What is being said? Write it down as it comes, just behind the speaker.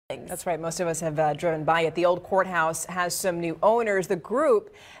That's right. Most of us have driven by it. The old courthouse has some new owners. The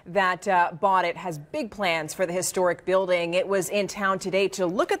group that bought it has big plans for the historic building. It was in town today to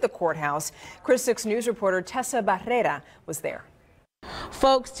look at the courthouse. Chris 6 News reporter Tessa Barrera was there.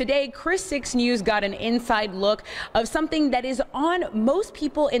 Folks, today Chris 6 News got an inside look of something that is on most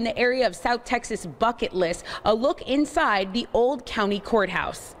people in the area of South Texas bucket list, a look inside the old county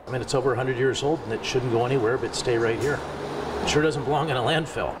courthouse. I mean, it's over 100 years old and it shouldn't go anywhere but stay right here. It sure doesn't belong in a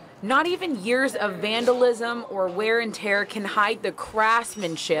landfill. Not even years of vandalism or wear and tear can hide the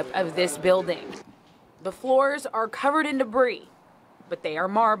craftsmanship of this building. The floors are covered in debris, but they are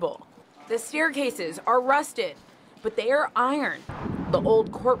marble. The staircases are rusted, but they are iron. The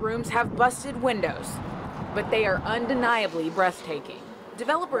old courtrooms have busted windows, but they are undeniably breathtaking.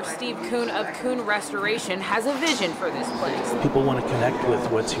 Developer Steve Kuhn of Kuhn Restoration has a vision for this place. People want to connect with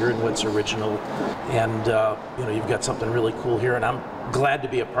what's here and what's original, and you know, you've got something really cool here, and I'm glad to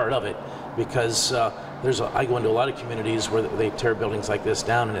be a part of it because I go into a lot of communities where they tear buildings like this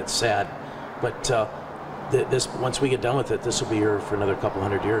down, and it's sad. But once we get done with it, this will be here for another couple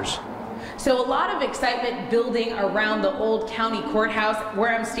hundred years. So a lot of excitement building around the old county courthouse. Where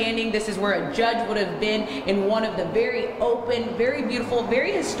I'm standing, this is where a judge would have been in one of the very open, very beautiful,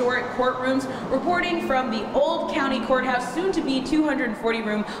 very historic courtrooms. Reporting from the old county courthouse, soon to be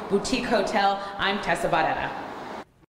 240-room boutique hotel, I'm Tessa Barrera.